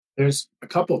There's a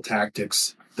couple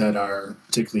tactics that are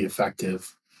particularly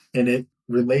effective, and it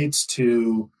relates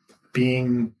to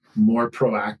being more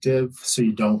proactive so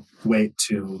you don't wait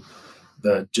to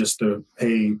the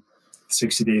hey,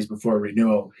 60 days before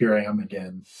renewal, here I am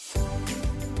again.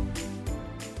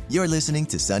 You're listening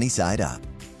to Sunny Side Up,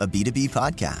 a B2B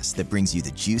podcast that brings you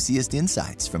the juiciest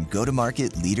insights from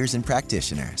go-to-market leaders and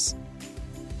practitioners.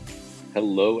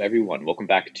 Hello, everyone. Welcome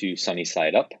back to Sunny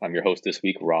Side Up. I'm your host this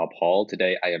week, Rob Hall.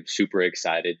 Today, I am super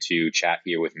excited to chat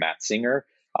here with Matt Singer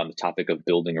on the topic of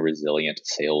building a resilient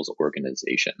sales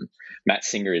organization. Matt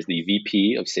Singer is the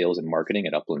VP of Sales and Marketing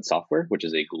at Upland Software, which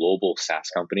is a global SaaS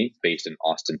company based in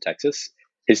Austin, Texas.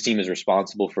 His team is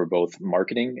responsible for both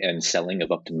marketing and selling of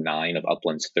up to 9 of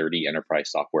Upland's 30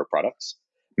 enterprise software products.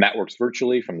 Matt works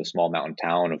virtually from the small mountain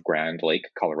town of Grand Lake,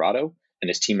 Colorado, and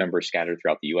his team members scattered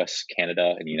throughout the US,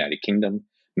 Canada, and the United Kingdom.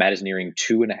 Matt is nearing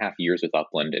 2.5 years with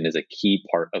Upland and is a key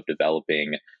part of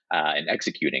developing and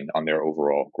executing on their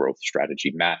overall growth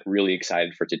strategy. Matt, really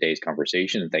excited for today's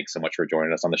conversation, and thanks so much for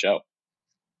joining us on the show.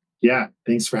 Yeah,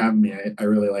 thanks for having me. I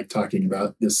really like talking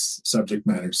about this subject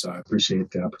matter, so I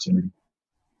appreciate the opportunity.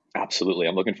 Absolutely.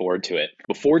 I'm looking forward to it.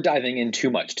 Before diving in too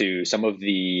much to some of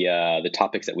the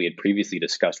topics that we had previously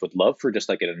discussed, would love for just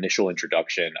like an initial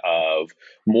introduction of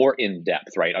more in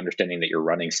depth, right? Understanding that you're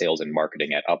running sales and marketing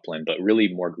at Upland, but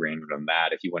really more granular than that,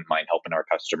 if you wouldn't mind helping our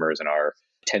customers and our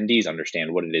attendees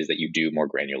understand what it is that you do more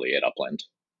granularly at Upland.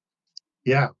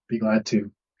 Yeah, be glad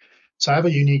to. So I have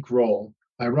a unique role.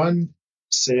 I run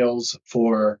sales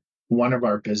for one of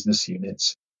our business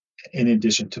units. In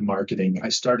addition to marketing, I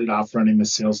started off running the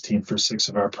sales team for 6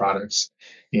 of our products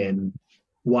in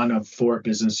one of 4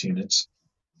 business units.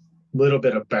 Little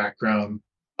bit of background.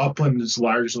 Upland is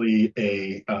largely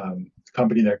a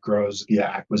company that grows via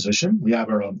acquisition. We have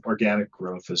our own organic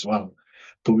growth as well,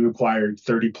 but we acquired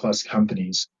 30 plus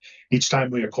companies. Each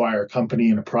time we acquire a company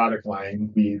and a product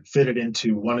line, we fit it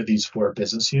into one of these 4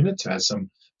 business units. It has some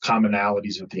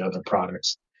commonalities with the other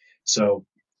products. So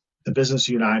the business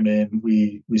unit I'm in,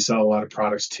 we sell a lot of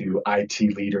products to IT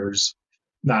leaders,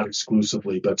 not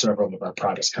exclusively, but several of our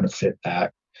products kind of fit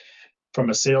that. From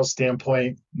a sales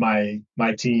standpoint, my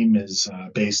team is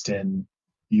based in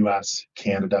U.S.,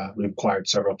 Canada. We've acquired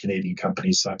several Canadian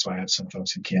companies, so that's why I have some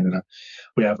folks in Canada.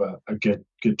 We have a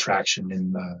good traction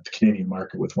in the Canadian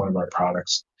market with one of our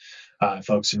products.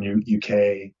 Folks in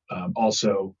UK.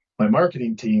 Also, my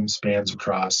marketing team spans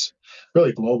across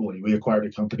really globally. We acquired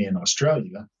a company in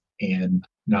Australia, and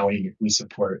now we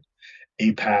support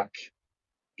APAC,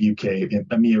 UK,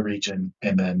 EMEA region,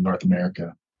 and then North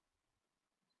America.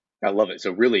 I love it. So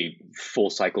really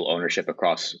full cycle ownership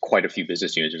across quite a few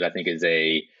business units, which I think is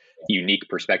a unique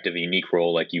perspective, a unique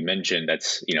role, like you mentioned,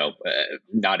 that's,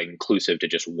 not inclusive to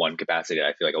just one capacity.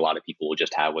 I feel like a lot of people will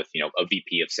just have with, a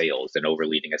VP of sales and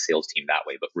overleading a sales team that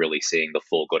way, but really seeing the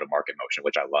full go-to-market motion,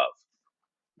 which I love.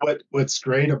 What's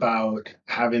great about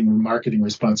having marketing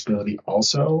responsibility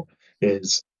also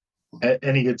is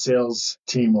any good sales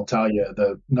team will tell you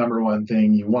the number one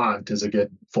thing you want is a good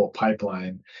full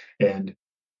pipeline. And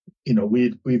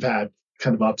we've had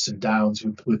kind of ups and downs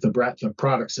with the breadth of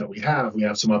products that we have. We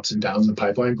have some ups and downs in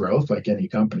pipeline growth, like any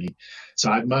company. So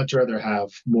I'd much rather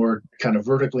have more kind of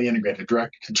vertically integrated,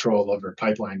 direct control over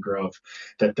pipeline growth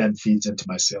that then feeds into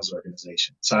my sales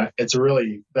organization. So it's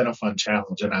really been a fun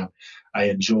challenge, and I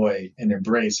enjoy and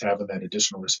embrace having that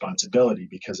additional responsibility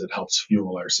because it helps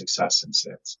fuel our success in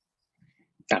sales.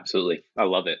 Absolutely. I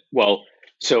love it. Well,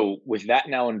 so with that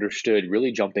now understood,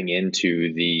 really jumping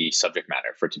into the subject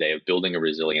matter for today of building a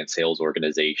resilient sales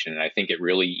organization. And I think it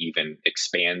really even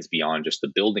expands beyond just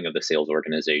the building of the sales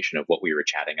organization of what we were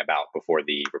chatting about before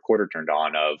the recorder turned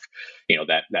on of,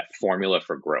 that formula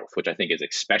for growth, which I think is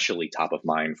especially top of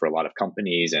mind for a lot of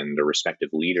companies and the respective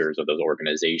leaders of those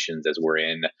organizations as we're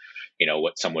in,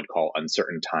 what some would call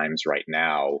uncertain times right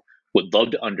now. Would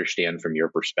love to understand from your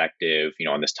perspective,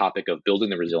 on this topic of building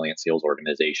the resilient sales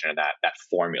organization and that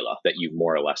formula that you've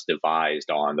more or less devised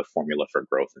on the formula for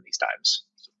growth in these times.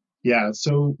 Yeah.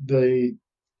 So the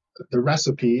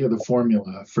recipe or the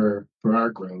formula for our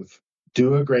growth,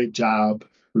 do a great job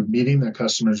meeting the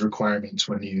customer's requirements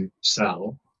when you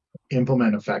sell,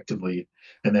 implement effectively,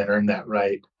 and then earn that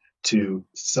right to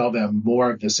sell them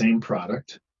more of the same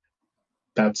product.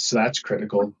 That's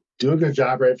critical. Do a good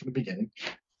job right from the beginning.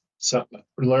 So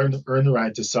earn the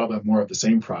right to sell them more of the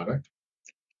same product,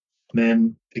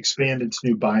 then expand into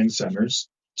new buying centers.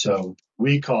 So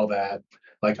we call that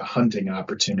like a hunting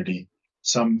opportunity.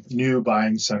 Some new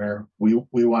buying center, we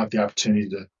want the opportunity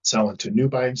to sell into a new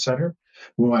buying center.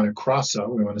 We want to cross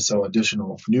sell. We want to sell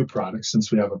additional new products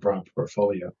since we have a broad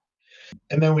portfolio.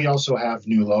 And then we also have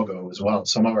new logo as well.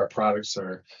 Some of our products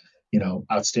are,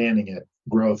 outstanding at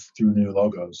growth through new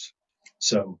logos.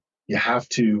 So you have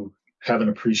to have an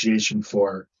appreciation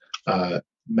for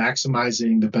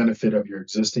maximizing the benefit of your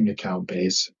existing account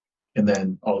base. And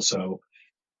then also,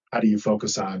 how do you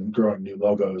focus on growing new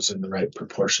logos in the right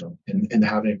proportion and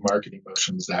having marketing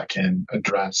motions that can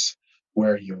address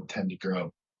where you intend to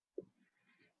grow?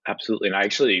 Absolutely. And I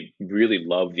actually really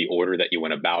love the order that you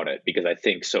went about it, because I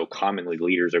think so commonly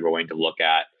leaders are going to look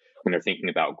at, when they're thinking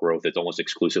about growth, it's almost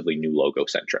exclusively new logo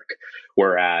centric.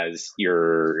 Whereas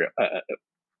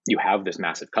you have this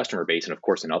massive customer base, and of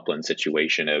course, an Upland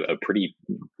situation, a pretty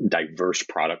diverse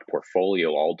product portfolio,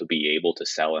 all to be able to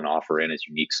sell and offer in as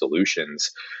unique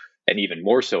solutions. And even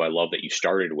more so, I love that you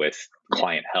started with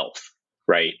client health,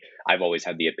 right? I've always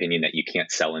had the opinion that you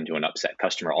can't sell into an upset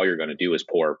customer. All you're going to do is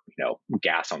pour,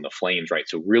 gas on the flames, right?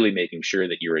 So really making sure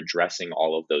that you're addressing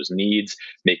all of those needs,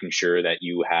 making sure that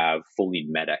you have fully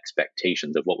met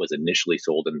expectations of what was initially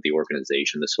sold into the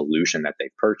organization, the solution that they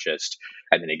purchased.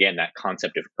 And then again, that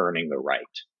concept of earning the right?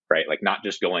 Like not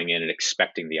just going in and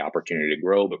expecting the opportunity to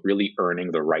grow, but really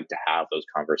earning the right to have those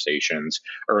conversations,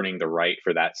 earning the right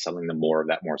for that, selling them more of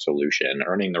that more solution,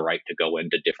 earning the right to go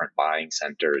into different buying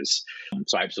centers.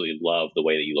 So I absolutely love the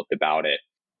way that you looked about it.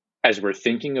 As we're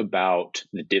thinking about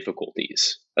the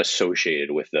difficulties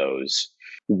associated with those,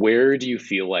 where do you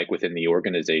feel like within the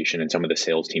organization and some of the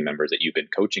sales team members that you've been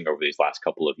coaching over these last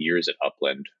couple of years at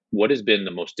Upland, what has been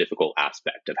the most difficult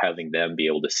aspect of having them be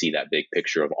able to see that big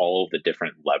picture of all of the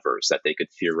different levers that they could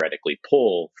theoretically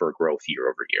pull for growth year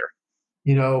over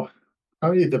year?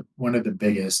 Probably one of the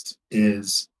biggest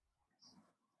is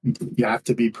you have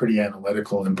to be pretty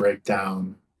analytical and break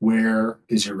down where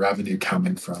is your revenue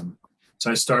coming from. So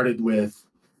I started with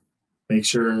make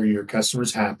sure your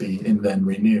customer's happy and then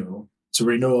renew. So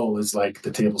renewal is like the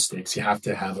table stakes. You have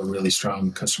to have a really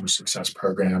strong customer success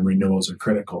program. Renewals are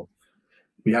critical.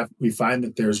 We find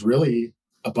that there's really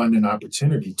abundant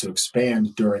opportunity to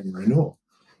expand during renewal.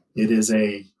 It is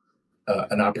an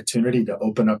opportunity to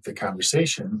open up the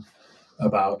conversation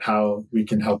about how we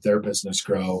can help their business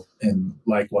grow, and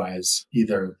likewise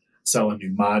either sell a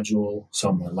new module,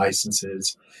 sell more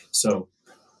licenses. So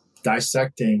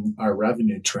dissecting our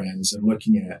revenue trends and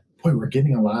looking at, boy, we're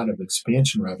getting a lot of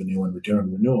expansion revenue when we're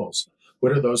doing renewals.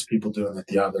 What are those people doing that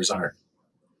the others aren't?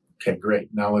 Okay, great.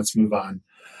 Now let's move on.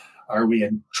 Are we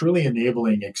truly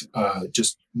enabling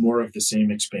just more of the same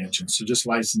expansion? So just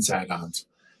license add-ons.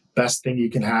 Best thing you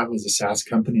can have as a SaaS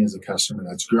company is a customer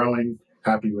that's growing,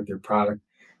 happy with their product.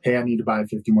 Hey, I need to buy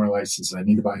 50 more licenses. I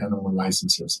need to buy 100 more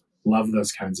licenses. Love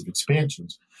those kinds of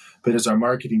expansions. But is our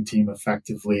marketing team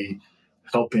effectively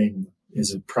helping,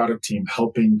 is a product team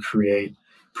helping create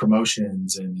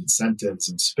promotions and incentives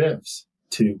and spiffs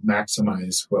to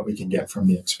maximize what we can get from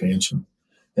the expansion?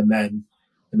 And then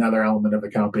another element of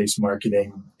account-based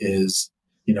marketing is,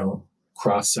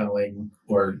 cross-selling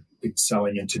or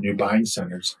selling into new buying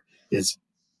centers is,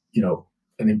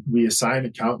 and we assign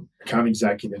account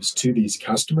executives to these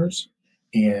customers,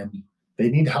 and they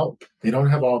need help. They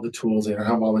don't have all the tools. They don't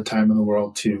have all the time in the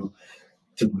world to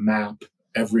map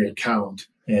every account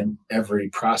and every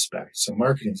prospect. So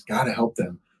marketing's got to help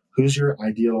them. Who's your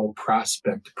ideal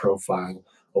prospect profile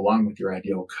along with your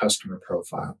ideal customer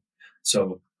profile?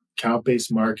 So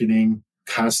account-based marketing,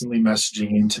 constantly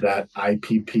messaging into that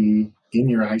IPP in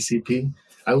your ICP.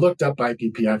 I looked up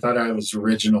IPP. I thought I was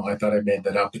original. I thought I made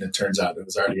that up, and it turns out it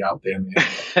was already out there.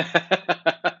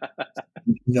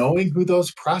 Knowing who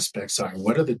those prospects are,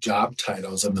 what are the job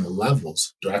titles and the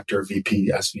levels, director,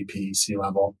 VP, SVP,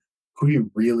 C-level, who are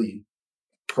you really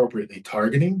appropriately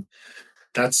targeting?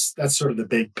 That's sort of the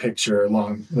big picture,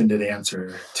 long-winded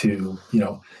answer to,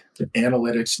 the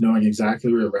analytics, knowing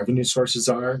exactly where your revenue sources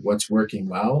are, what's working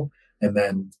well, and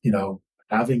then,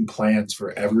 having plans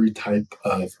for every type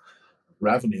of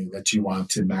revenue that you want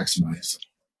to maximize.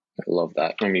 I love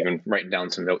that. I'm even writing down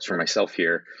some notes for myself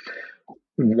here.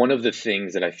 One of the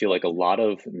things that I feel like a lot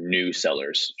of new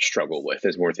sellers struggle with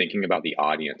as we're thinking about the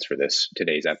audience for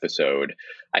today's episode,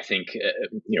 I think,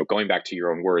 going back to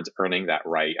your own words, earning that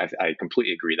right, I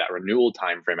completely agree. That renewal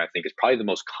timeframe, I think, is probably the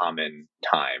most common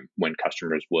time when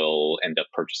customers will end up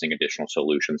purchasing additional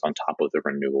solutions on top of the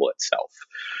renewal itself.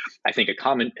 I think a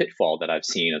common pitfall that I've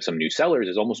seen of some new sellers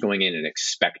is almost going in and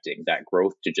expecting that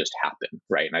growth to just happen,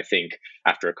 right? And I think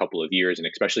after a couple of years, and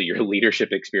especially your leadership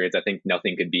experience, I think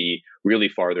nothing could be really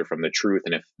farther from the truth.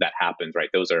 And if that happens, right,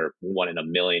 those are 1 in a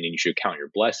million, and you should count your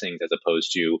blessings, as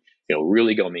opposed to,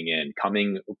 really going in,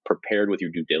 coming prepared with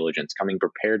your due diligence, coming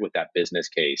prepared with that business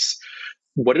case,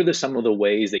 What are some of the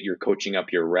ways that you're coaching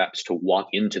up your reps to walk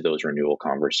into those renewal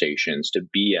conversations, to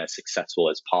be as successful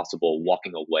as possible,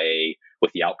 walking away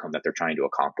with the outcome that they're trying to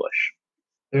accomplish?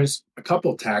 There's a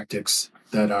couple tactics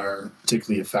that are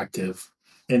particularly effective,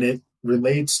 and it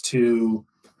relates to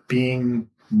being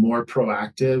more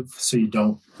proactive so you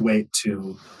don't wait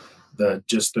to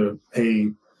hey,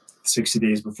 60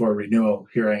 days before renewal,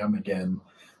 here I am again.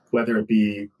 Whether it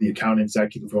be the account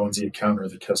executive who owns the account or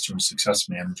the customer success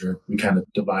manager, we kind of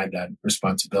divide that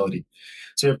responsibility.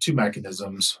 So you have two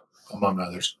mechanisms, among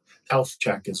others. Health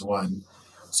check is one.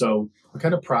 So we're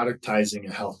kind of productizing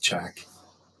a health check.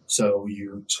 So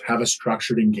you have a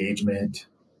structured engagement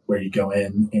where you go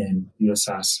in and you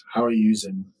assess how are you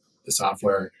using the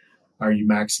software. Are you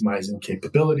maximizing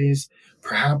capabilities?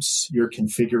 Perhaps your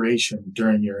configuration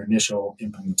during your initial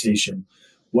implementation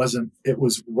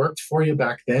worked for you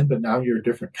back then, but now you're a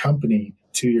different company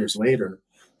 2 years later.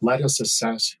 Let us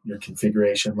assess your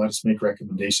configuration. Let us make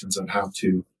recommendations on how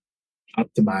to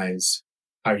optimize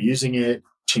how you're using it,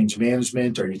 change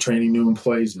management. Are you training new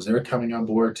employees? Is there coming on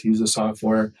board to use the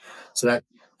software? So that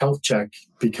health check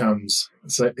becomes,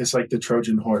 it's like the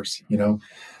Trojan horse,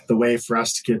 the way for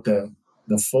us to get the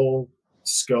full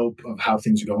scope of how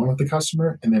things are going with the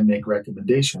customer and then make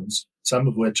recommendations, some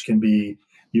of which can be,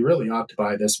 you really ought to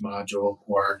buy this module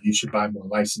or you should buy more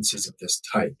licenses of this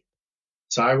type.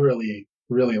 So I really,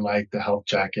 really like the health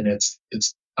check, and it's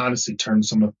honestly turned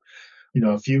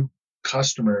a few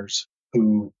customers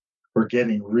who were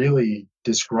getting really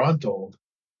disgruntled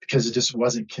because it just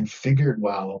wasn't configured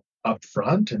well up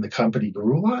front and the company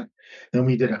grew a lot. Then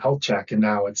we did a health check and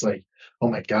now it's like, oh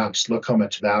my gosh, look how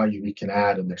much value we can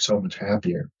add and they're so much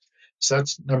happier. So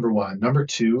that's number one. Number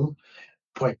two,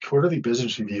 boy, quarterly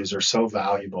business reviews are so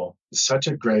valuable. It's such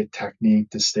a great technique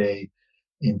to stay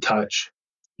in touch.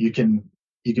 You can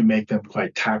make them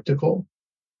quite tactical.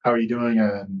 How are you doing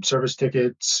on service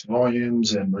tickets,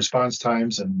 volumes, and response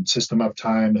times, and system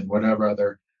uptime, and whatever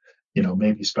other,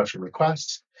 maybe special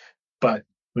requests? But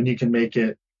when you can make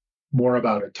it more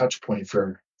about a touch point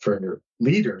for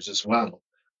leaders as well,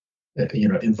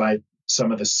 invite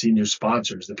some of the senior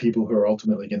sponsors, the people who are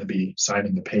ultimately going to be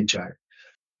signing the paycheck.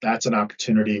 That's an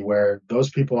opportunity where those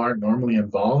people aren't normally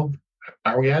involved.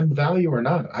 Are we adding value or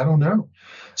not? I don't know.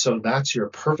 So that's your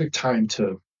perfect time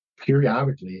to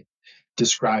periodically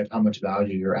describe how much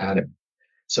value you're adding.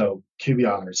 So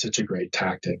QBR is such a great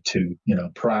tactic to,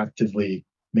 proactively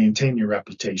maintain your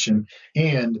reputation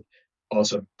and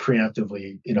also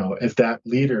preemptively, if that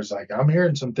leader's like, I'm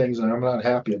hearing some things and I'm not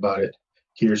happy about it,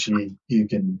 he or she, you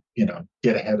can,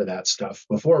 get ahead of that stuff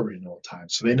before renewal time.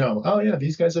 So they know, oh yeah,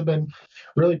 these guys have been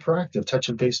really proactive,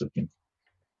 touching base with me.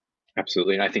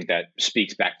 Absolutely. And I think that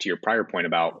speaks back to your prior point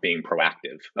about being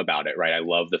proactive about it, right? I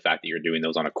love the fact that you're doing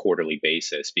those on a quarterly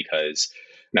basis, because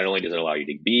not only does it allow you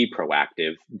to be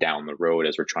proactive down the road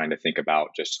as we're trying to think about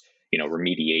just,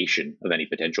 remediation of any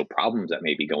potential problems that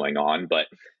may be going on, but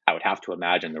I would have to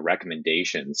imagine the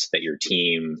recommendations that your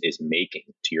team is making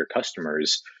to your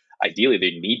customers, ideally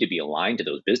they need to be aligned to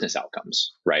those business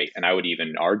outcomes, right? And I would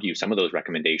even argue some of those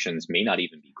recommendations may not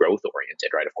even be growth oriented,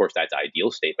 right? Of course, that's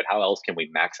ideal state, but how else can we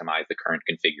maximize the current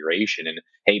configuration? And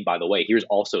hey, by the way, here's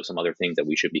also some other things that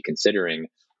we should be considering,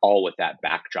 all with that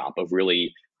backdrop of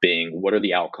really being, what are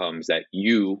the outcomes that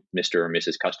you, Mr. or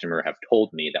Mrs. Customer, have told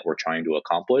me that we're trying to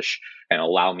accomplish, and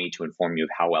allow me to inform you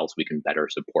of how else we can better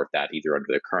support that, either under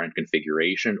the current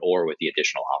configuration or with the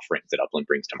additional offerings that Upland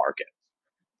brings to market.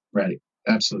 Right.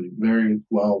 Absolutely. Very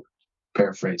well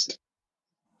paraphrased.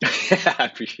 I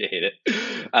appreciate it.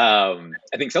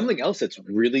 I think something else that's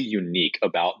really unique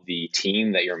about the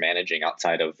team that you're managing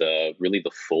outside of the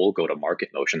full go-to-market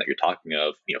motion that you're talking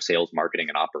of, sales, marketing,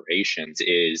 and operations,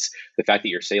 is the fact that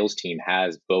your sales team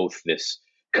has both this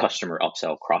customer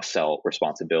upsell, cross-sell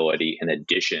responsibility in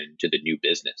addition to the new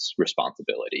business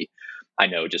responsibility. I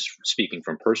know, just speaking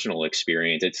from personal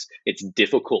experience, it's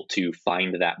difficult to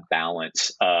find that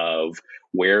balance of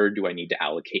where do I need to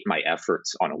allocate my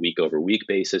efforts on a week over week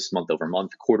basis, month over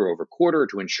month, quarter over quarter,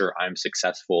 to ensure I'm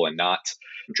successful and not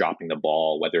dropping the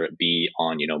ball, whether it be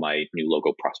on, my new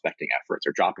logo prospecting efforts,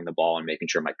 or dropping the ball and making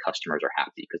sure my customers are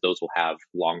happy, because those will have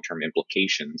long-term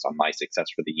implications on my success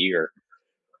for the year.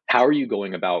 How are you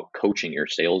going about coaching your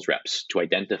sales reps to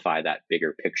identify that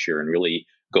bigger picture and really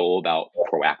go about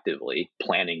proactively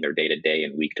planning their day to day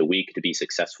and week to week to be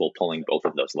successful pulling both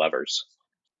of those levers?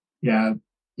 Yeah,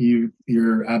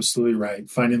 you're absolutely right.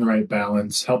 Finding the right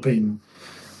balance, helping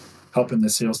the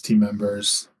sales team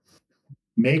members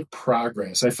make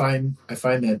progress. I find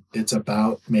that it's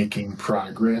about making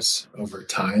progress over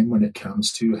time when it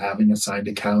comes to having assigned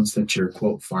accounts that you're,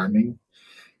 quote, farming.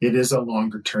 It is a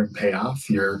longer term payoff.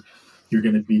 You're you're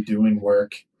going to be doing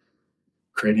work,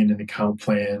 creating an account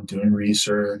plan, doing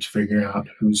research, figuring out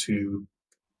who's who.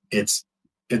 It's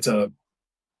a,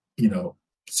 you know,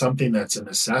 something that's a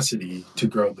necessity to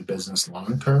grow the business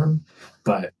long term,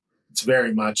 but it's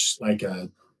very much like a,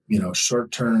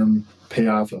 short term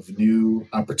payoff of new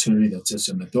opportunity that's just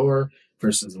in the door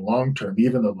versus the long term,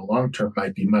 even though the long term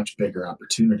might be much bigger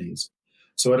opportunities.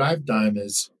 So what I've done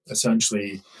is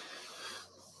essentially,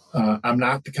 I'm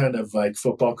not the kind of like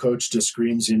football coach just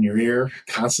screams in your ear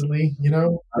constantly,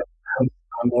 I'm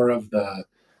more of the,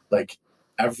 like,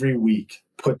 every week,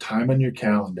 put time on your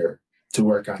calendar to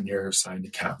work on your assigned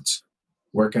accounts,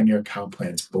 work on your account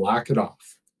plans, block it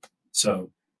off.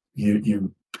 So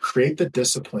you create the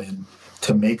discipline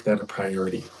to make that a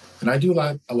priority. And I do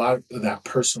a lot of that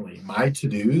personally. My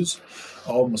to-dos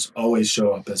almost always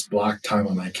show up as block time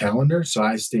on my calendar. So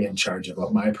I stay in charge of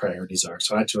what my priorities are.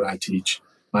 So that's what I teach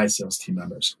my sales team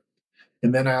members.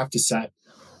 And then I have to set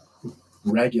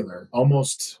regular,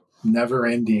 almost never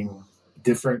ending,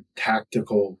 different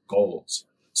tactical goals.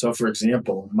 So, for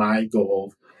example, my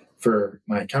goal for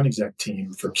my account exec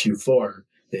team for Q4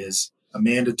 is a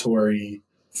mandatory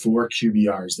 4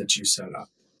 QBRs that you set up.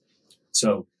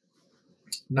 So,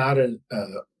 not an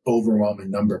overwhelming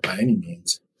number by any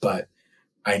means, but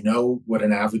I know what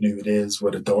an avenue it is,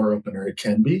 what a door opener it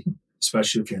can be,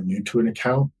 especially if you're new to an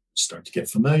account. Start to get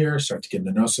familiar, start to get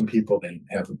to know some people. They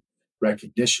have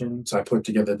recognition. So I put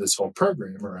together this whole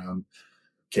program around,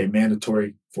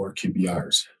 mandatory 4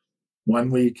 QBRs. 1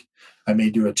 week, I may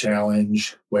do a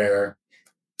challenge where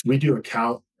we do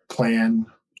account plan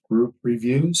group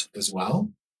reviews as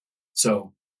well.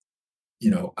 So,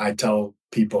 I tell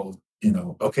people,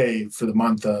 okay, for the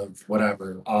month of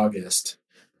whatever, August,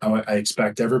 I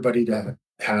expect everybody to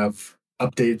have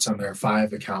updates on their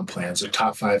 5 account plans, their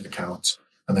top 5 accounts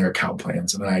on their account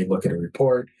plans. And then I look at a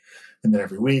report. And then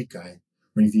every week I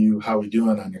review how we're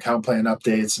doing on account plan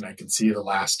updates, and I can see the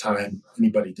last time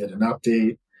anybody did an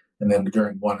update. And then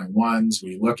during one-on-ones,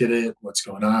 we look at it, what's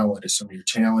going on, what are some of your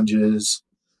challenges,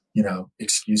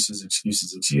 excuses,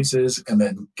 and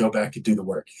then go back and do the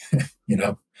work,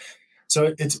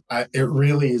 So it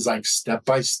really is like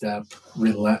step-by-step,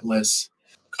 relentless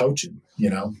coaching,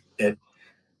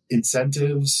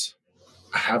 incentives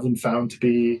I haven't found to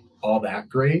be all that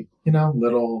great.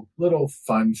 Little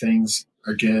fun things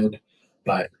are good,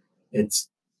 but it's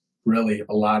really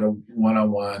a lot of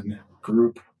one-on-one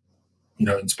group,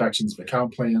 inspections of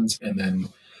account plans, and then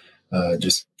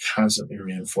just constantly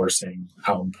reinforcing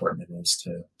how important it is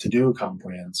to do account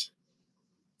plans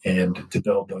and to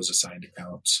build those assigned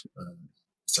accounts, et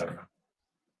cetera.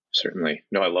 Certainly.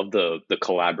 No, I love the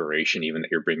collaboration even that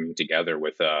you're bringing together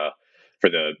with for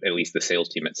the at least the sales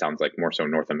team. It sounds like more so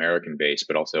North American based,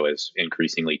 but also as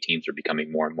increasingly teams are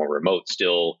becoming more and more remote,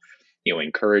 still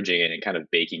encouraging it and kind of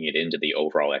baking it into the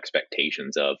overall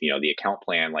expectations of the account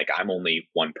plan. Like, I'm only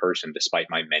one person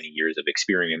despite my many years of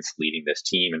experience leading this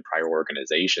team in prior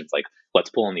organizations. Like,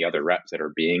 let's pull in the other reps that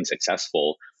are being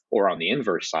successful. Or on the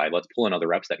inverse side, let's pull in other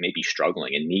reps that may be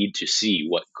struggling and need to see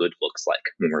what good looks like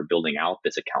when we're building out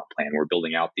this account plan. We're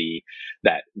building out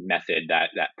that method,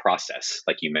 that process,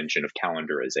 like you mentioned, of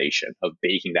calendarization, of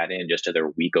baking that in just to their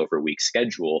week over week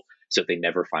schedule, so they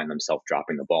never find themselves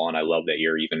dropping the ball. And I love that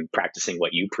you're even practicing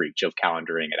what you preach of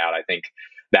calendaring it out. I think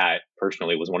that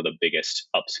personally was one of the biggest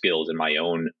upskills in my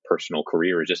own personal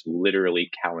career, is just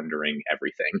literally calendaring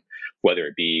everything, whether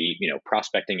it be,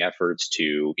 prospecting efforts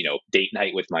to, date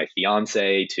night with my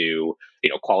fiance to,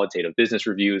 qualitative business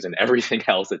reviews and everything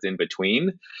else that's in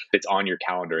between. It's on your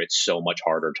calendar. It's so much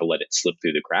harder to let it slip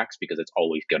through the cracks because it's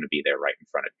always going to be there right in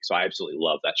front of you. So I absolutely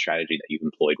love that strategy that you've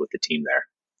employed with the team there.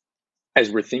 As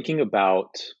we're thinking about,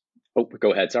 oh,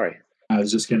 go ahead. Sorry. I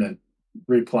was just going to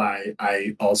reply.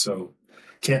 I also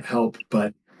can't help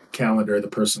but calendar the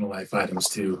personal life items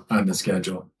too on the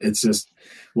schedule. It's just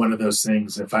one of those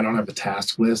things. If I don't have a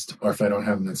task list or if I don't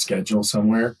have a schedule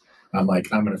somewhere, I'm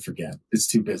like, I'm going to forget. It's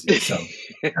too busy. So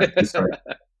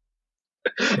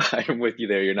I'm with you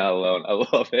there. You're not alone. I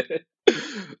love it.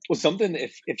 Well, something,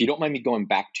 if you don't mind me going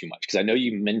back too much, because I know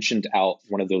you mentioned out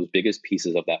one of those biggest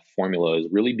pieces of that formula is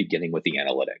really beginning with the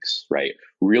analytics, right?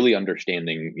 Really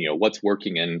understanding, what's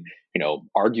working and,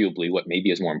 arguably what maybe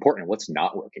is more important, what's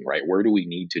not working, right? Where do we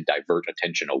need to divert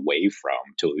attention away from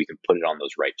so we can put it on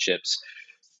those right chips?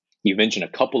 You mentioned a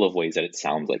couple of ways that it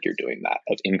sounds like you're doing that,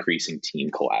 of increasing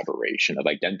team collaboration, of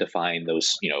identifying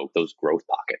those, those growth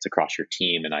pockets across your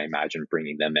team. And I imagine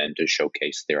bringing them in to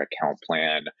showcase their account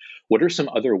plan. What are some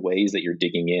other ways that you're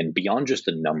digging in beyond just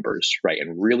the numbers, right?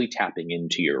 And really tapping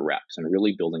into your reps and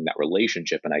really building that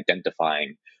relationship and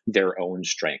identifying their own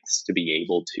strengths to be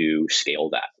able to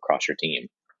scale that across your team?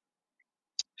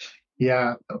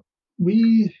 Yeah,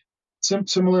 we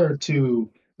similar to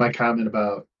my comment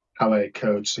about how I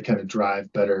coach to kind of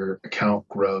drive better account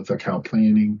growth, account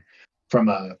planning from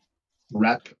a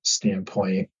rep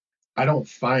standpoint. I don't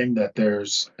find that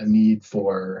there's a need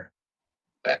for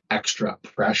extra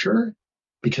pressure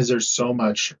because there's so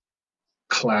much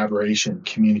collaboration,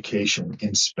 communication,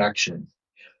 inspection.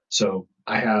 So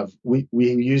we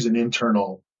use an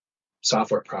internal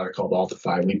software product called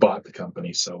Altify. We bought the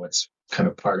company, so it's kind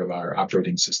of part of our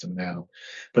operating system now.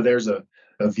 But there's a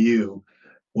view.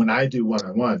 When I do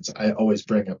one-on-ones, I always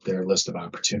bring up their list of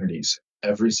opportunities.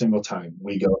 Every single time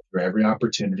we go through every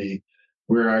opportunity.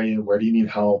 Where are you? Where do you need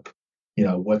help?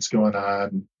 What's going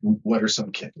on? What's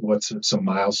some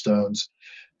milestones?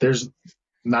 There's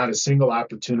not a single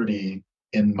opportunity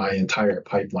in my entire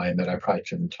pipeline that I probably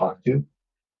shouldn't talk to.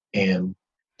 And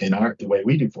in the way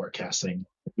we do forecasting,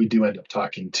 we do end up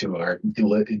talking to our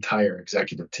entire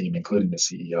executive team, including the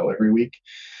CEO, every week.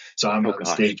 So I'm on the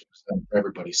stage for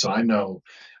everybody. So I know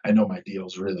my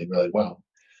deals really, really well.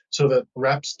 So the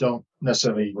reps don't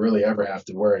necessarily really ever have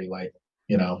to worry, like,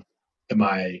 am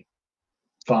I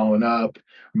following up?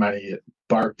 Am I get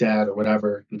barked at or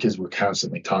whatever? Because we're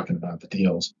constantly talking about the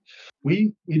deals.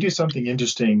 We do something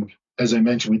interesting. As I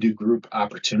mentioned, we do group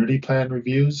opportunity plan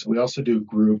reviews. We also do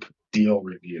group deal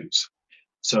reviews.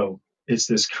 So it's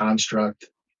this construct.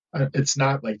 It's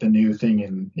not like the new thing,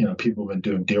 and people have been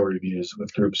doing deal reviews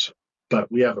with groups, but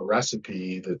we have a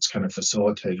recipe that's kind of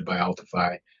facilitated by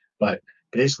Altify. But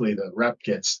basically, the rep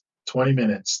gets 20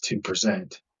 minutes to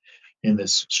present in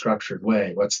this structured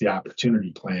way. What's the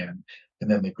opportunity plan? And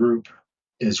then the group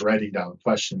is writing down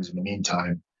questions in the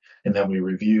meantime, and then we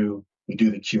review. We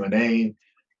do the Q&A.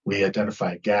 We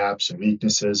identify gaps and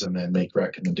weaknesses and then make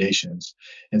recommendations.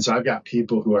 And so I've got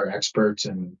people who are experts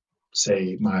in,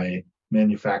 say, my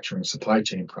manufacturing supply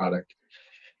chain product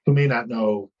who may not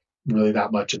know really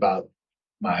that much about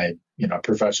my,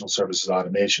 professional services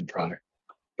automation product.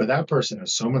 But that person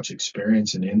has so much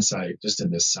experience and insight just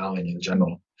in this selling in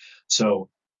general. So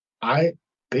I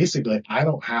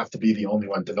don't have to be the only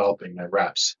one developing my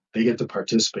reps. They get to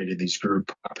participate in these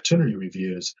group opportunity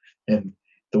reviews. And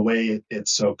the way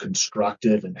it's so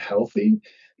constructive and healthy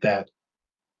that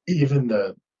even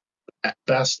the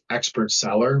best expert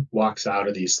seller walks out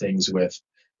of these things with,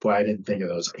 boy, I didn't think of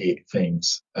those 8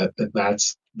 things.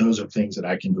 Those are things that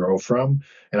I can grow from.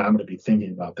 And I'm going to be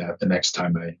thinking about that the next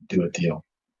time I do a deal.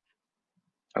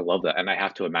 I love that. And I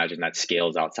have to imagine that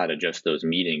scales outside of just those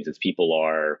meetings as people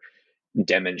are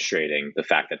demonstrating the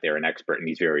fact that they're an expert in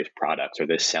these various products or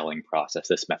this selling process,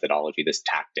 this methodology, this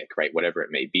tactic, right? Whatever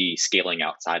it may be, scaling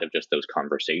outside of just those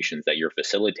conversations that you're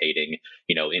facilitating,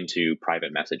 into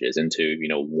private messages, into,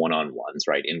 one-on-ones,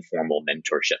 right? Informal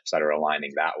mentorships that are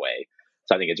aligning that way.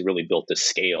 So I think it's really built to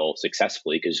scale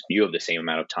successfully because you have the same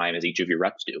amount of time as each of your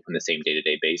reps do on the same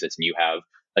day-to-day basis, and you have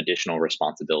additional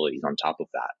responsibilities on top of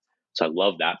that. So I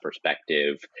love that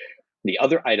perspective. The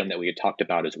other item that we had talked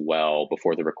about as well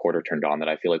before the recorder turned on that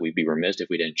I feel like we'd be remiss if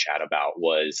we didn't chat about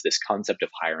was this concept of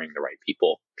hiring the right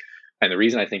people. And the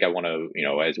reason I think I want to,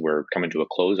 as we're coming to a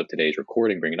close of today's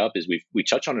recording, bring it up is we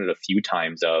touched on it a few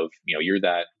times of, you're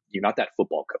not that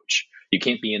football coach. You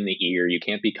can't be in the ear. You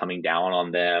can't be coming down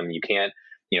on them. You can't,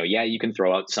 you can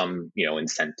throw out some,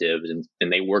 incentives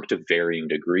and they work to varying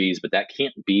degrees, but that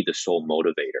can't be the sole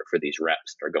motivator for these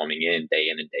reps that are going in and day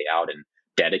out and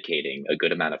dedicating a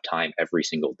good amount of time every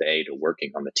single day to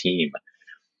working on the team.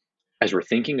 As we're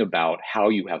thinking about how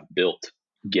you have built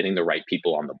getting the right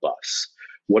people on the bus,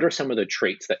 what are some of the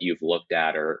traits that you've looked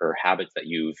at or habits that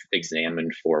you've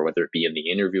examined for, whether it be in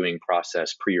the interviewing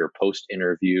process, pre or post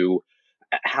interview?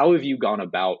 How have you gone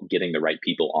about getting the right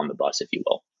people on the bus, if you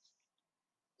will?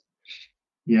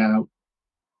 Yeah,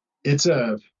 it's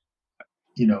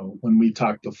when we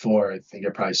talked before, I think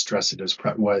I probably stressed it as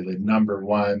why the number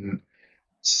one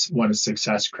of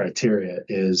success criteria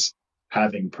is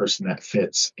having a person that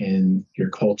fits in your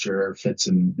culture, fits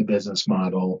in the business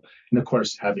model, and of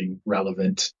course having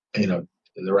relevant, the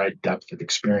right depth of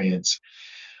experience.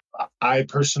 I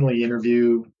personally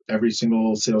interview every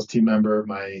single sales team member,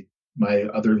 my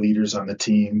other leaders on the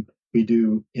team. We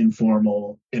do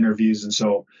informal interviews, and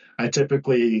so I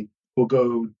typically will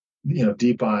go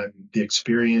deep on the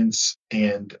experience,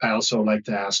 and I also like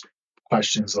to ask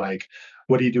questions like,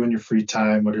 what do you do in your free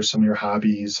time? What are some of your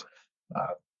hobbies?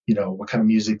 What kind of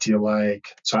music do you like?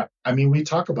 So, we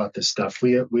talk about this stuff.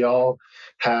 We all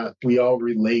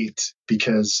relate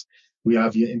because we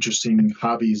have interesting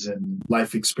hobbies and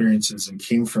life experiences and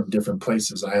came from different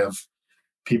places. I have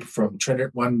people from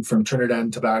one from Trinidad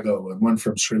and Tobago and one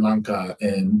from Sri Lanka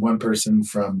and one person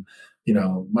from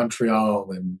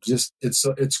Montreal, and just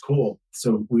it's cool.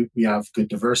 So we have good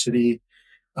diversity.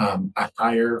 I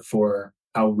hire for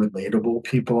how relatable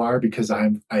people are because I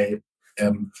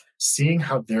am seeing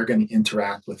how they're going to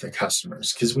interact with the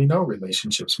customers because we know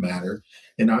relationships matter.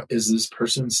 And is this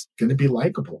person's going to be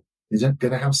likable? Is it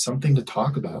going to have something to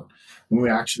talk about? When we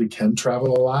actually can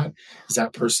travel a lot, is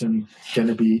that person going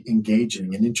to be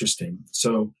engaging and interesting?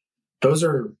 So those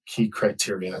are key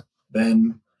criteria.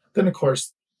 Then of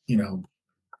course, you know,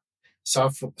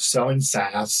 selling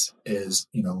SaaS is,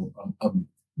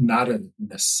 not a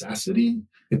necessity.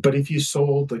 But if you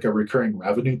sold like a recurring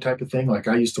revenue type of thing, like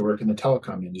I used to work in the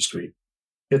telecom industry,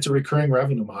 it's a recurring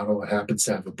revenue model that happens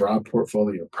to have a broad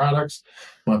portfolio of products,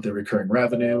 monthly recurring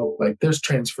revenue. Like there's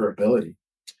transferability.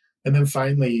 And then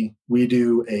finally, we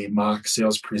do a mock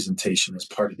sales presentation as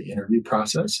part of the interview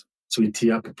process. So we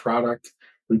tee up a product,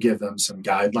 we give them some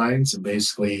guidelines, and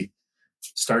basically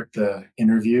start the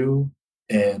interview,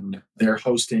 and they're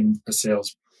hosting a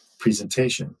sales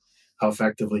presentation. How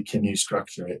effectively can you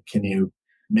structure it? Can you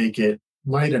make it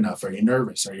light enough? Are you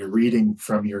nervous? Are you reading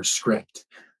from your script?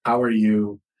 How are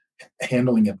you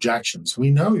handling objections? We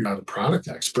know you're not a product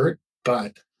expert,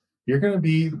 but you're going to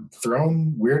be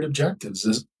thrown weird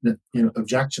objections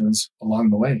along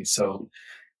the way. So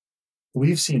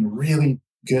we've seen really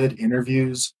good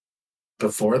interviews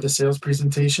before the sales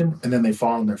presentation, and then they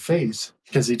fall on their face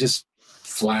because they just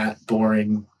flat,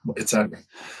 boring, etc.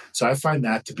 So I find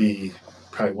that to be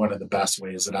probably one of the best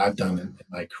ways that I've done in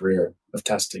my career of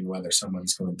testing whether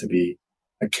someone's going to be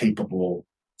a capable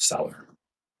seller.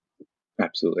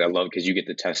 Absolutely. I love because you get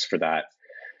the test for that,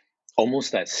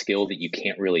 almost that skill that you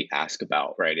can't really ask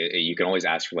about, right? You can always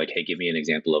ask for like, hey, give me an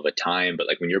example of a time, but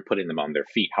like when you're putting them on their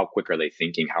feet, how quick are they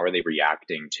thinking? How are they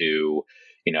reacting to,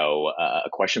 a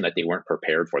question that they weren't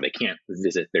prepared for? They can't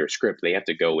visit their script. They have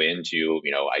to go into,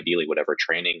 ideally whatever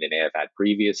training they may have had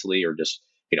previously, or just,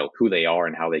 who they are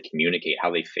and how they communicate, how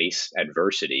they face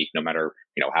adversity, no matter,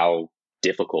 how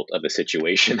difficult of a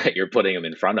situation that you're putting them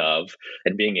in front of,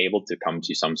 and being able to come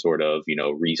to some sort of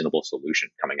reasonable solution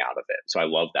coming out of it. So I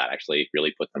love that. Actually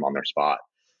really put them on their spot.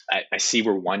 I see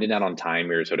we're winding out on time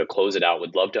here, so to close it out,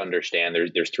 would love to understand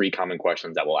there's three common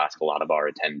questions that we'll ask a lot of our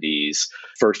attendees.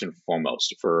 First and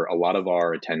foremost, for a lot of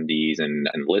our attendees and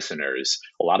listeners,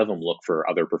 a lot of them look for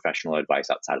other professional advice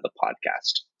outside of the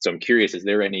podcast. So I'm curious, is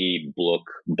there any book,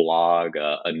 blog,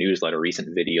 a newsletter, recent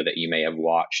video that you may have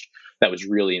watched that was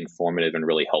really informative and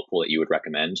really helpful that you would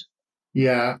recommend?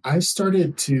 Yeah, I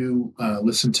started to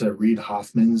listen to Reid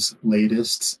Hoffman's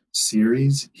latest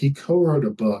series. He co-wrote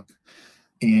a book,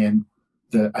 and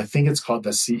I think it's called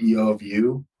The CEO of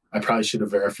You. I probably should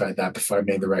have verified that before I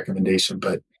made the recommendation,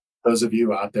 but those of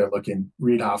you out there looking,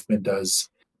 Reid Hoffman does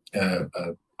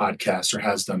a podcast, or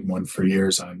has done one for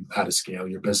years, on how to scale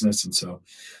your business. And so,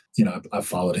 I've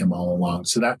followed him all along.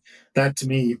 So that to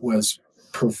me was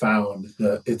profound.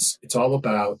 It's all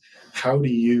about how do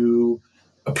you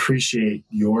appreciate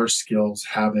your skills,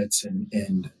 habits,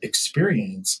 and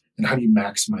experience, and how do you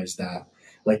maximize that?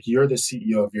 Like, you're the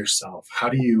CEO of yourself. How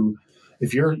do you,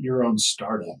 if you're your own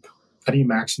startup, how do you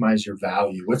maximize your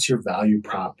value? What's your value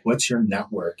prop? What's your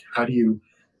network? How do you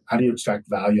extract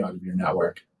value out of your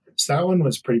network? So that one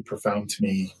was pretty profound to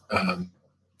me,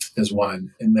 as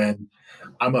one. And then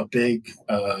I'm a big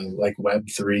like Web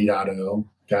 3.0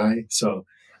 guy. So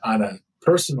on a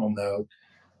personal note,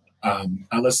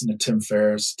 I listen to Tim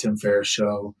Ferriss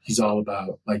show. He's all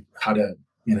about like how to,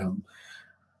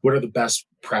 what are the best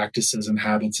practices and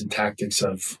habits and tactics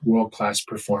of world-class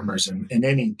performers in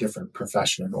any different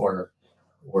profession or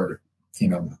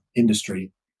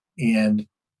industry. And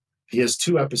he has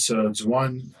two episodes.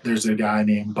 One, there's a guy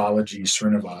named Balaji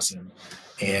Srinivasan,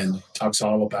 and talks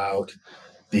all about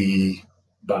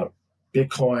about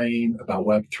Bitcoin, about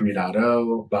Web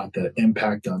 3.0, about the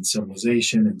impact on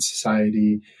civilization and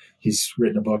society. He's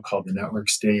written a book called The Network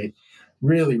State.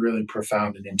 Really, really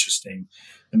profound and interesting.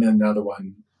 And then another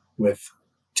one with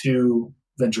two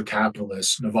venture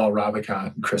capitalists, Naval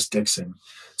Ravikant and Chris Dixon.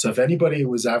 So if anybody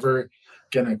was ever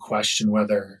going to question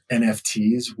whether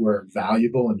NFTs were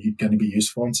valuable and going to be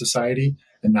useful in society,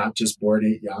 and not just Bored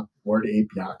Ape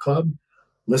Yacht Club,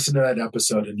 listen to that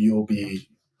episode and you'll be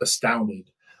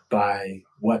astounded by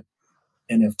what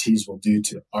NFTs will do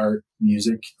to art,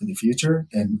 music in the future,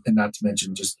 and not to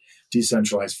mention just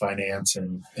decentralized finance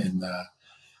and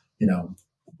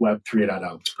Web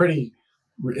 3.0. It's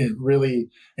really,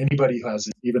 anybody who has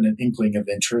even an inkling of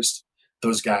interest,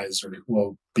 those guys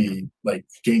will be like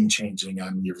game changing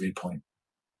on your viewpoint.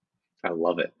 I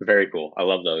love it. Very cool. I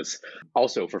love those.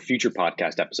 Also, for future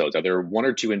podcast episodes, are there one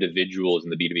or two individuals in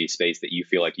the B2B space that you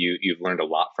feel like you've learned a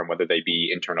lot from, whether they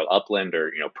be internal Upland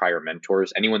or prior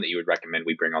mentors? Anyone that you would recommend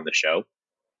we bring on the show?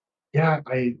 Yeah,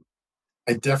 I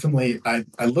definitely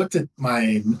I looked at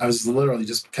I was literally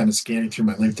just kind of scanning through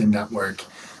my LinkedIn network.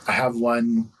 I have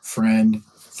one friend,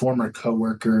 former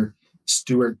coworker,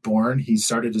 Stuart Bourne. He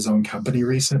started his own company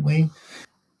recently.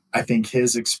 I think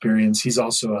his experience, he's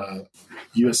also a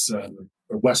US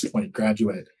or West Point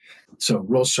graduate. So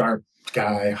real sharp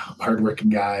guy, hardworking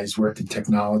guy. He's worked in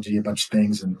technology, a bunch of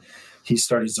things. And he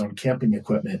started his own camping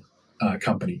equipment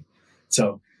company.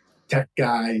 So tech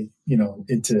guy,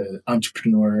 into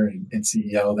entrepreneur and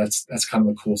CEO. That's kind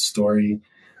of a cool story.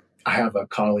 I have a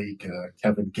colleague,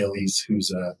 Kevin Gillies, who's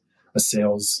a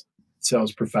sales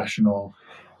professional.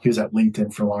 He was at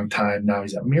LinkedIn for a long time. Now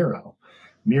he's at Miro.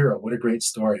 Miro, what a great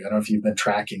story. I don't know if you've been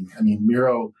tracking. I mean,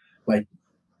 Miro, like,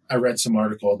 I read some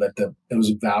article that it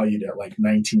was valued at like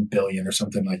 19 billion or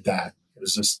something like that. It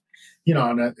was just,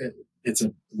 it's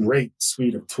a great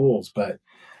suite of tools, but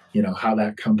how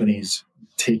that company's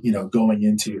going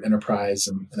into enterprise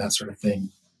and that sort of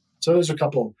thing. So there's a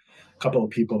couple of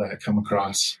people that I come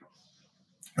across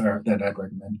or that I'd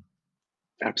recommend.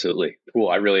 Absolutely. Cool.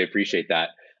 I really appreciate that.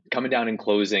 Coming down in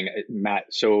closing, Matt,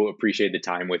 so appreciate the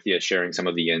time with you, sharing some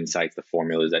of the insights, the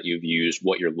formulas that you've used,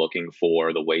 what you're looking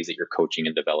for, the ways that you're coaching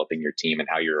and developing your team, and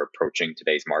how you're approaching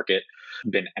today's market.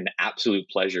 Been an absolute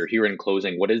pleasure. Here in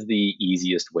closing, what is the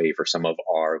easiest way for some of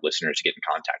our listeners to get in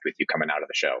contact with you coming out of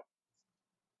the show?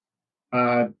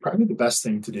 Probably the best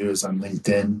thing to do is on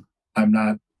LinkedIn. I'm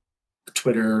not a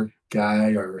Twitter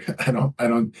guy, or I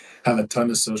don't have a ton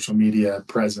of social media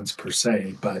presence per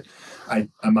se, but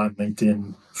I'm on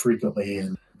LinkedIn frequently,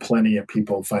 and plenty of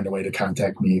people find a way to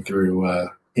contact me through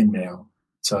InMail.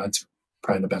 So that's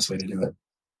probably the best way to do it.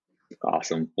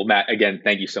 Awesome. Well, Matt, again,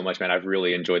 thank you so much, man. I've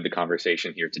really enjoyed the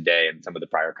conversation here today and some of the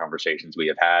prior conversations we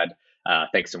have had.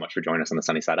 Thanks so much for joining us on the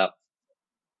Sunny Side Up.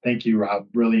 Thank you, Rob.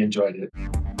 Really enjoyed it.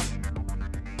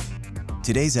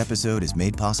 Today's episode is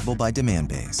made possible by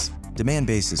Demandbase.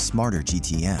 Demandbase is smarter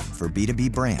GTM for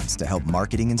B2B brands to help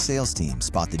marketing and sales teams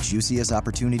spot the juiciest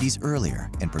opportunities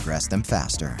earlier and progress them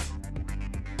faster.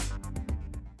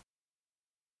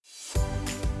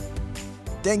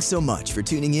 Thanks so much for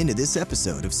tuning in to this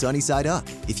episode of Sunny Side Up.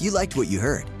 If you liked what you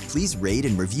heard, please rate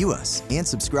and review us and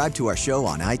subscribe to our show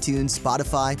on iTunes,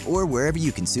 Spotify, or wherever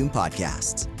you consume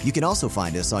podcasts. You can also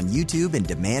find us on YouTube and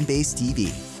Demandbase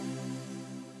TV.